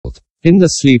in the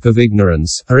sleep of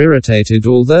ignorance, are irritated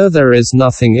although there is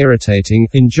nothing irritating,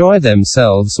 enjoy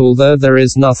themselves although there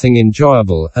is nothing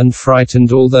enjoyable, and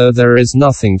frightened although there is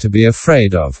nothing to be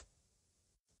afraid of.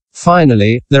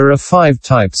 Finally, there are 5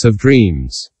 types of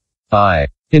dreams. I.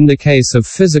 In the case of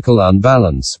physical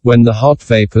unbalance, when the hot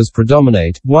vapors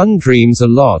predominate, one dreams a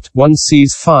lot, one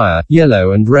sees fire,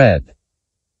 yellow and red.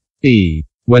 E.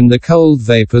 When the cold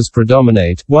vapors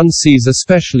predominate, one sees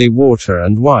especially water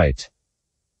and white.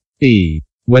 E.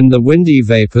 When the windy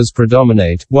vapors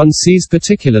predominate, one sees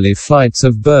particularly flights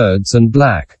of birds and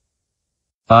black.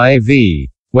 IV.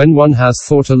 When one has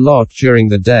thought a lot during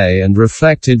the day and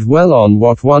reflected well on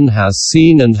what one has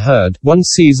seen and heard, one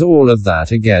sees all of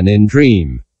that again in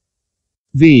dream.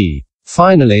 V.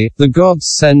 Finally, the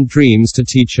gods send dreams to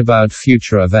teach about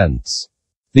future events.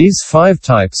 These 5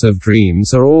 types of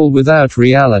dreams are all without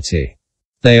reality.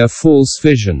 They are false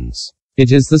visions.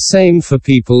 It is the same for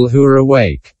people who are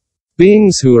awake.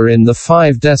 Beings who are in the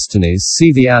 5 destinies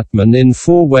see the Atman in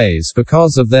 4 ways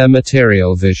because of their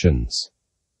material visions.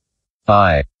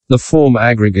 I. The form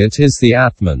aggregate is the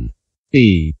Atman.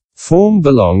 E. Form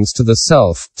belongs to the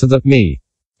self, to the me.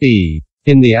 E.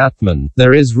 In the Atman,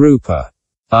 there is Rupa.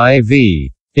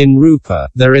 IV. In Rupa,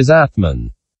 there is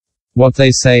Atman. What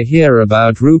they say here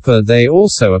about Rupa they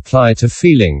also apply to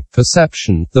feeling,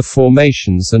 perception, the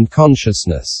formations and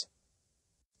consciousness.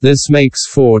 This makes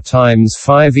 4 times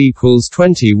 5 equals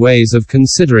 20 ways of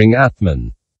considering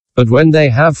Atman. But when they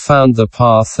have found the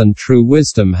path and true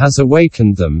wisdom has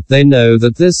awakened them, they know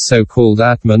that this so-called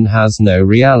Atman has no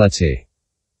reality.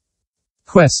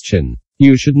 Question.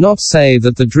 You should not say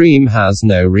that the dream has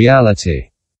no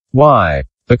reality. Why?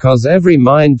 Because every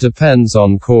mind depends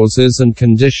on causes and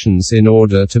conditions in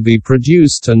order to be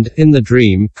produced, and, in the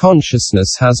dream,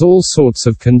 consciousness has all sorts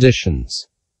of conditions.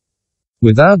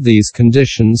 Without these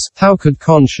conditions, how could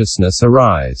consciousness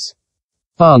arise?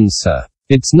 Answer.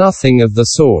 It's nothing of the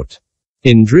sort.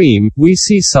 In dream, we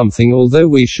see something although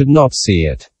we should not see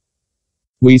it.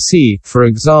 We see, for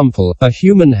example, a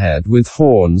human head with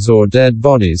horns or dead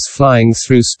bodies flying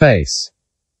through space.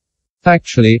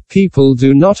 Actually, people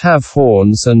do not have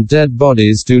horns and dead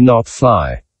bodies do not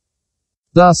fly.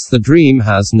 Thus the dream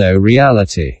has no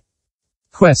reality.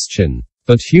 Question.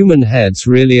 But human heads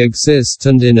really exist,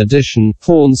 and in addition,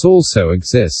 horns also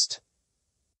exist.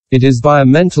 It is by a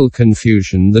mental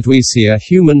confusion that we see a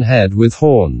human head with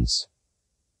horns.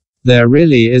 There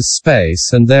really is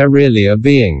space and there really are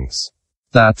beings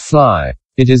that fly.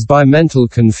 It is by mental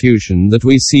confusion that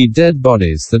we see dead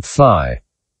bodies that fly.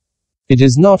 It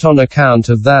is not on account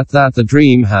of that the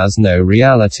dream has no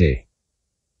reality.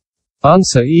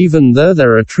 Answer. Even though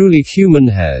there are truly human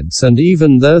heads and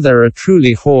even though there are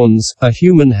truly horns, a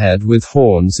human head with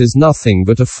horns is nothing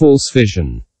but a false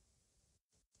vision.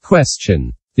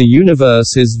 Question. The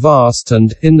universe is vast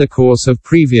and, in the course of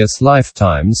previous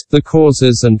lifetimes, the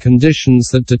causes and conditions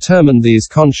that determine these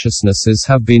consciousnesses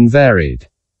have been varied.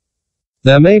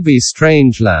 There may be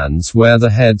strange lands where the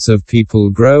heads of people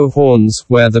grow horns,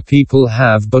 where the people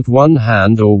have but 1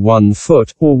 hand or 1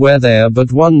 foot, or where they are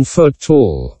but 1 foot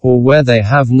tall, or where they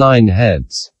have 9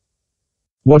 heads.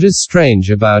 What is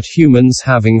strange about humans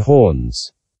having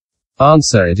horns?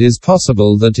 Answer. It is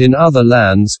possible that in other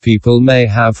lands people may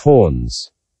have horns.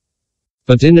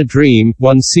 But in a dream,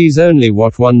 one sees only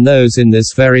what one knows in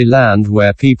this very land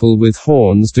where people with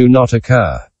horns do not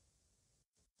occur.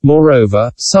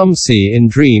 Moreover, some see in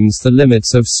dreams the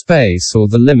limits of space or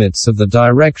the limits of the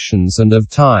directions and of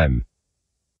time.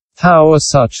 How are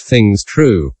such things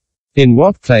true? In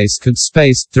what place could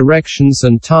space, directions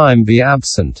and time be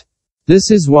absent? This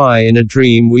is why in a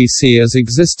dream we see as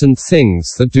existent things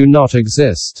that do not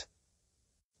exist.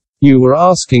 You were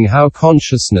asking how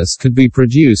consciousness could be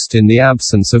produced in the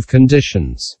absence of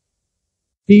conditions.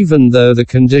 Even though the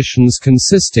conditions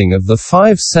consisting of the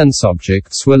 5 sense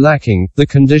objects were lacking, the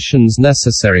conditions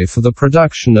necessary for the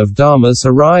production of dharmas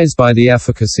arise by the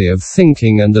efficacy of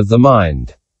thinking and of the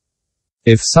mind.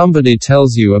 If somebody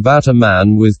tells you about a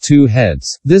man with 2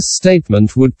 heads, this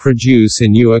statement would produce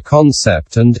in you a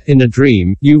concept and, in a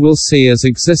dream, you will see as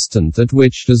existent that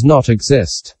which does not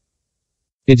exist.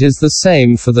 It is the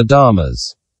same for the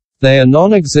dharmas. They are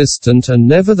non-existent and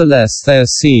nevertheless they are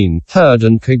seen, heard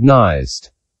and cognized.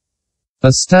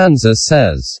 A stanza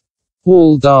says,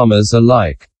 all dharmas are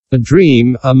like a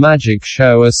dream, a magic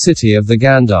show, a city of the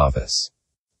Gandharvas.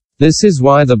 This is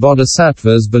why the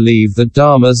bodhisattvas believe that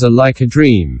dharmas are like a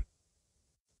dream.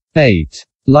 8.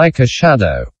 Like a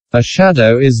shadow. A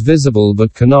shadow is visible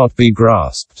but cannot be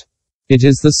grasped. It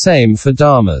is the same for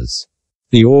dharmas.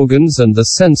 The organs and the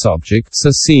sense objects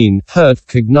are seen, heard,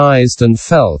 cognized and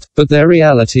felt, but their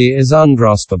reality is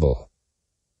ungraspable.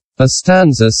 A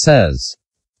stanza says,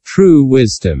 "True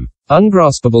wisdom,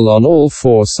 ungraspable on all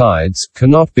four sides,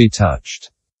 cannot be touched.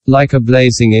 Like a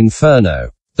blazing inferno.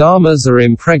 Dharmas are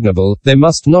impregnable, they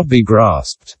must not be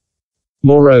grasped.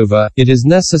 Moreover, it is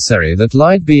necessary that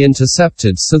light be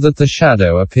intercepted so that the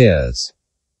shadow appears.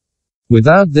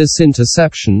 Without this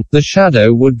interception, the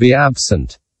shadow would be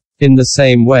absent. In the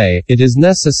same way, it is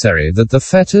necessary that the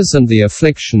fetters and the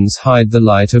afflictions hide the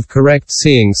light of correct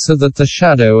seeing so that the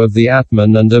shadow of the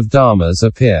Atman and of Dharmas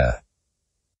appear.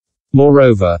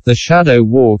 Moreover, the shadow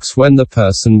walks when the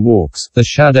person walks, the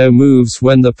shadow moves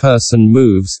when the person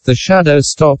moves, the shadow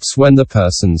stops when the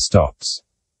person stops.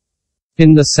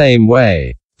 In the same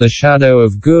way, the shadow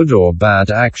of good or bad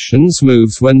actions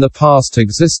moves when the past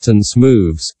existence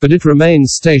moves, but it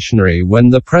remains stationary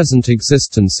when the present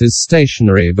existence is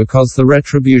stationary because the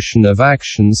retribution of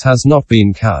actions has not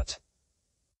been cut.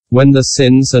 When the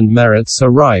sins and merits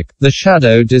are ripe, the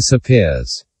shadow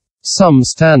disappears. Some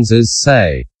stanzas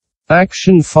say,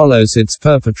 action follows its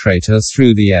perpetrator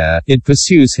through the air, it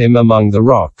pursues him among the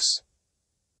rocks.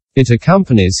 It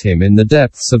accompanies him in the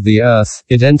depths of the earth,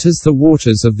 it enters the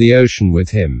waters of the ocean with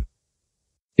him.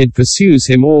 It pursues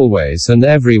him always and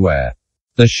everywhere.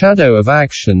 The shadow of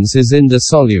actions is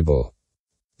indissoluble.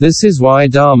 This is why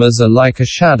dharmas are like a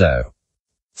shadow.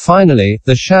 Finally,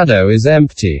 the shadow is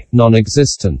empty,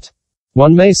 non-existent.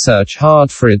 One may search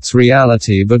hard for its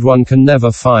reality but one can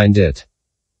never find it.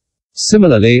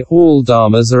 Similarly, all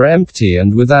dharmas are empty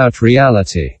and without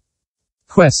reality.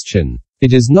 Question.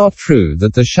 It is not true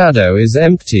that the shadow is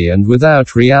empty and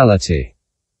without reality.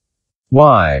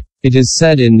 Why? It is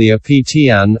said in the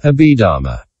Apitian,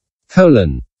 Abhidharma.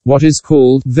 What is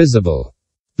called visible?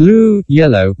 Blue,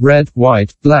 yellow, red,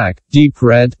 white, black, deep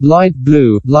red, light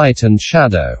blue, light and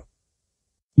shadow.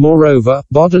 Moreover,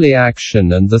 bodily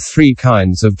action and the three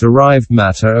kinds of derived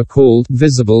matter are called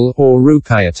visible or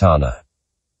rupayatana.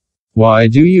 Why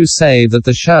do you say that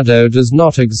the shadow does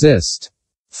not exist?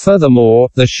 Furthermore,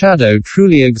 the shadow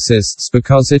truly exists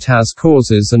because it has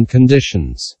causes and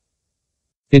conditions.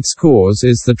 Its cause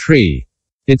is the tree.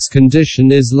 Its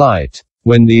condition is light.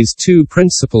 When these two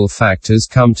principal factors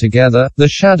come together, the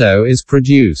shadow is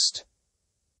produced.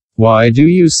 Why do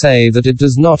you say that it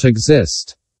does not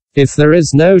exist? If there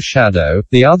is no shadow,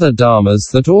 the other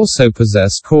dharmas that also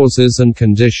possess causes and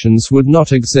conditions would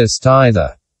not exist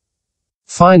either.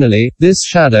 Finally, this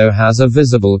shadow has a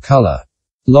visible color.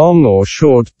 Long or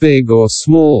short, big or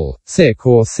small, thick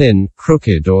or thin,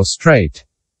 crooked or straight.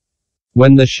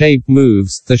 When the shape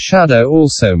moves, the shadow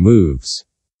also moves.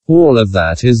 All of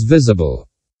that is visible.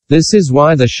 This is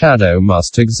why the shadow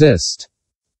must exist.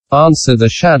 Answer. The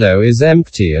shadow is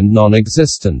empty and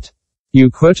non-existent.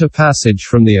 You quote a passage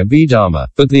from the Abhidharma,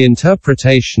 but the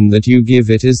interpretation that you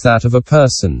give it is that of a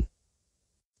person.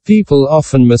 People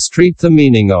often mistreat the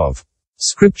meaning of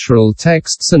scriptural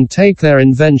texts and take their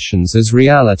inventions as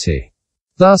reality.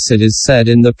 Thus it is said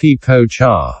in the Pipo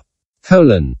Cha,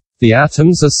 the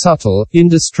atoms are subtle,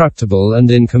 indestructible and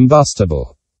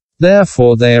incombustible.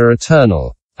 Therefore they are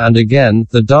eternal. And again,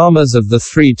 the dharmas of the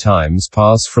three times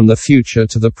pass from the future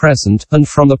to the present, and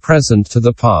from the present to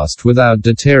the past without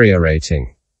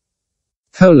deteriorating.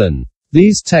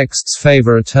 These texts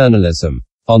favor eternalism.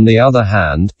 On the other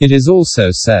hand, it is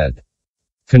also said,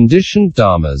 conditioned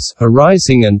dharmas,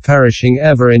 arising and perishing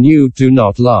ever anew, do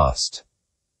not last.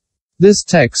 This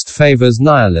text favors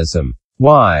nihilism.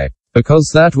 Why?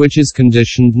 Because that which is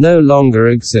conditioned no longer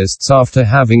exists after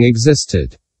having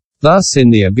existed. Thus in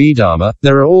the Abhidharma,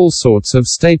 there are all sorts of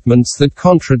statements that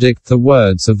contradict the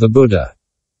words of the Buddha.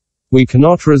 We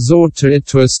cannot resort to it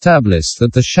to establish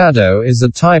that the shadow is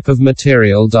a type of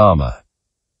material dharma.